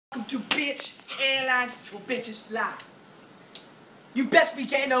Welcome to Bitch Airlines, where bitches fly. You best be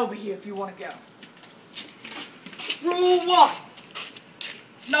getting over here if you want to go. Rule 1.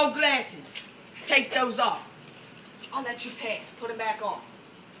 No glasses. Take those off. I'll let you pass. Put them back on.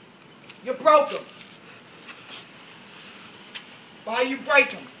 You broke them. Why you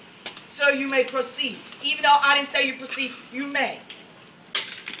break them? So you may proceed. Even though I didn't say you proceed, you may.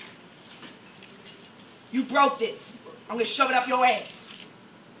 You broke this. I'm going to shove it up your ass.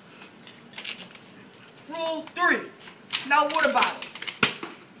 Rule 3. No water bottles.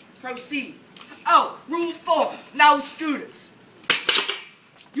 Proceed. Oh, Rule 4. No scooters.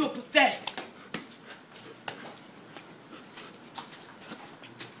 You're pathetic.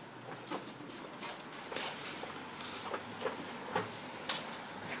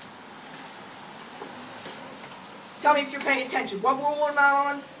 Tell me if you're paying attention. What rule am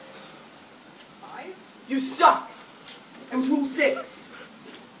I on? 5? You suck. It was Rule 6.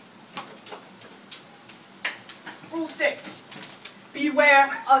 Rule 6. Beware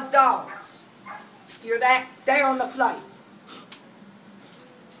of dogs. Hear that? They're on the flight.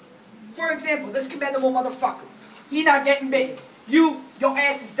 For example, this commendable motherfucker. He not getting bitten. Your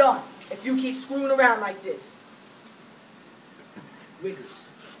ass is done if you keep screwing around like this. Wiggers.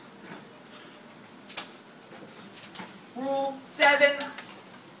 Rule 7.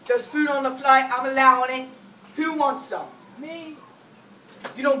 There's food on the flight. I'm allowing it. Who wants some? Me.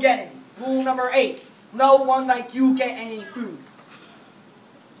 You don't get any. Rule number 8. No one like you get any food.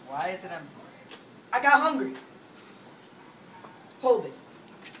 Why is it empty? I got hungry. Hold it.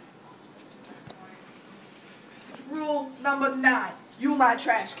 Rule number 9. You my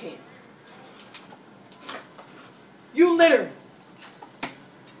trash can. You littering.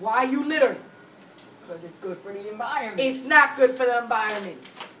 Why you littering? Because it's good for the environment. It's not good for the environment.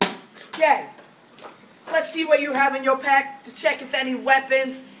 Okay. Let's see what you have in your pack to check if any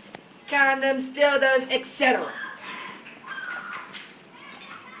weapons, condoms, dildos, etc.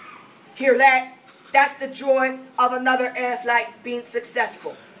 Hear that? That's the joy of another air flight being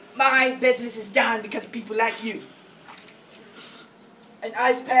successful. My business is done because of people like you. An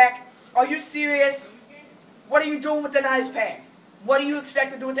ice pack? Are you serious? What are you doing with an ice pack? What do you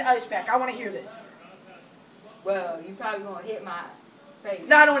expect to do with the ice pack? I want to hear this. Well, you probably gonna hit my face.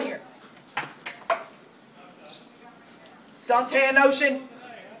 No, I don't want to hear it. Suntan lotion?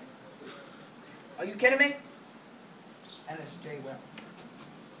 Are you kidding me? And it's straight well.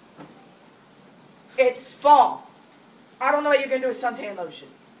 It's fall. I don't know what you're going to do with suntan lotion.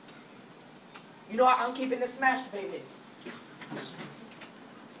 You know what? I'm keeping this smashed, baby.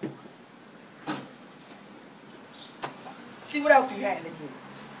 See what else you had in here.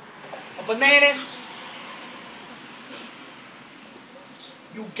 A banana.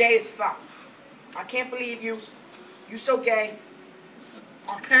 You gay as fuck. I can't believe you. You so gay.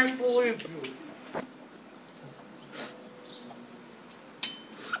 I can't believe you.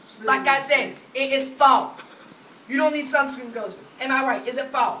 Like I said, it is fall. You don't need sunscreen, ghost. Am I right? Is it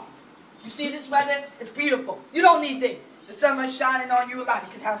fall? You see this weather? It's beautiful. You don't need this. The sun is shining on you a lot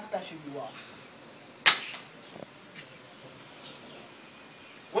because how special you are.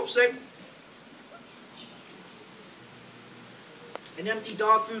 Whoopsie. An empty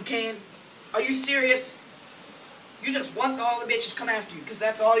dog food can. Are you serious? You just want all the bitches come after you because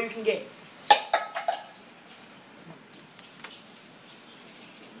that's all you can get.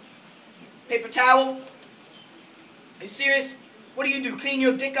 Paper towel? Are you serious? What do? Clean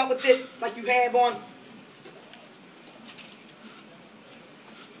your dick up with this like you have on?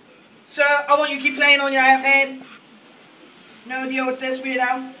 Sir, I want you to keep playing on your iPad. No deal with this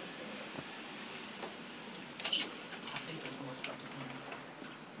weirdo.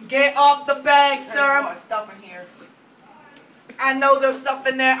 Get off the bag, sir. There's more stuff in here. I know there's stuff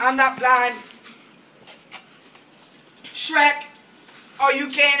in there. I'm not blind. Shrek. Are you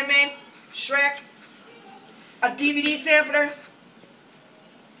kidding me? Shrek. A DVD sampler.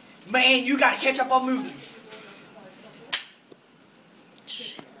 Man, you gotta catch up on movies.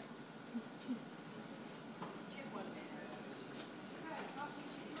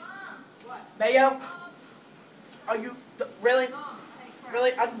 Mayo? Are you... Really?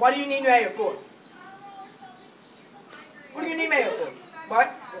 Really? What do you need mayo for? What do you need mayo for? What?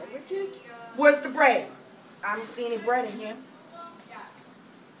 Where's the bread? I don't see any bread in here.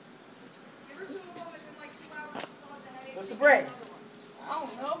 What's the bread? I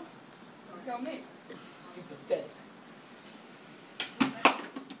don't know. Don't tell me. You pathetic.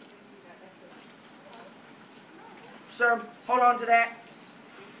 Sir, hold on to that.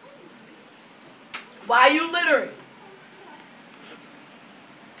 Why are you littering?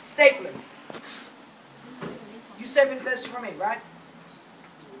 Stapling. You saving this for me, right?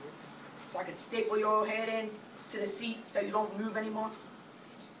 I can staple your head in to the seat so you don't move anymore.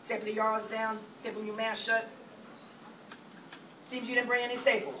 Staple the yards down, staple your mouth shut. Seems you didn't bring any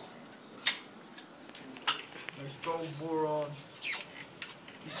staples. Let's go, moron.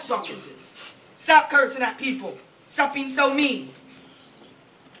 You suck at this. Stop cursing at people. Stop being so mean.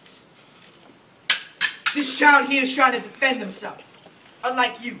 This child here is trying to defend himself.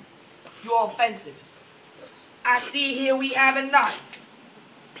 Unlike you. You're offensive. I see here we have a knife.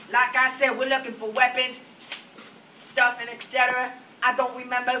 Like I said, we're looking for weapons, stuff, and etc. I don't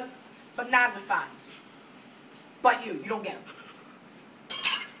remember, but knives are fine. But you don't get them.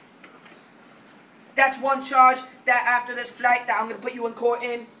 That's one charge that after this flight that I'm going to put you in court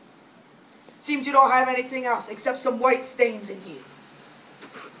in. Seems you don't have anything else except some white stains in here.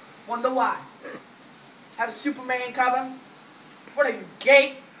 Wonder why? Have a Superman cover? What are you,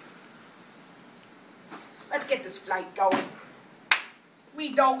 gay? Let's get this flight going.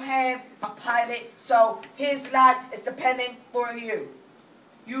 We don't have a pilot, so his life is dependent for you.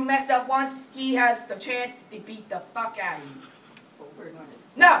 You mess up once, he has the chance to beat the fuck out of you. But we're gonna...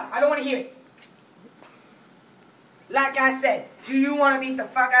 No, I don't want to hear it. Like I said, do you want to beat the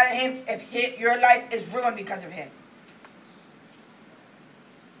fuck out of him if your life is ruined because of him?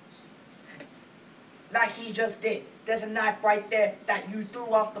 Like he just did. There's a knife right there that you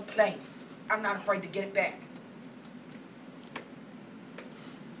threw off the plane. I'm not afraid to get it back.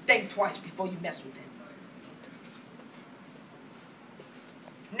 Think twice before you mess with him.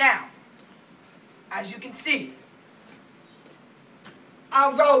 Now, as you can see,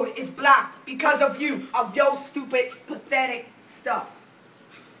 our road is blocked because of you, of your stupid, pathetic stuff.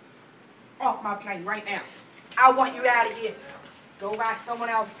 Off my plane right now. I want you out of here. Go ride someone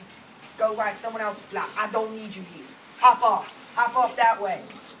else. Go ride someone else's flight. I don't need you here. Hop off. Hop off that way.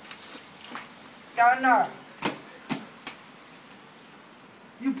 Sayonara.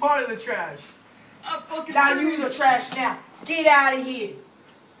 You part of the trash. I'm fucking Now you the trash now. Get out of here.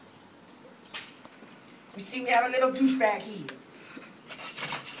 You see, we have a little douchebag here.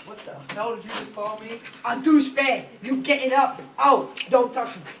 What the hell did you just call me? A douchebag. You getting up. Oh, don't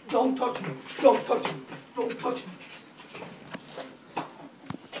touch me. Don't touch me. Don't touch me. Don't touch me.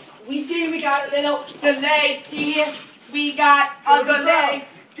 We see we got a little delay here. We got a delay.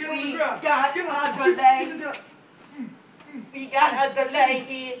 We got a delay. We got a delay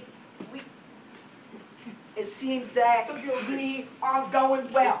here. It seems that we are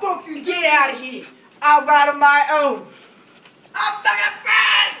going well. Get out of here. I'll ride on my own. I'm fucking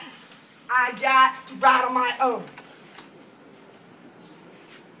free! I got to ride on my own.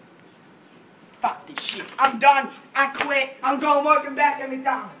 Fuck this shit. I'm done. I quit. I'm going working back at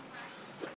McDonald's.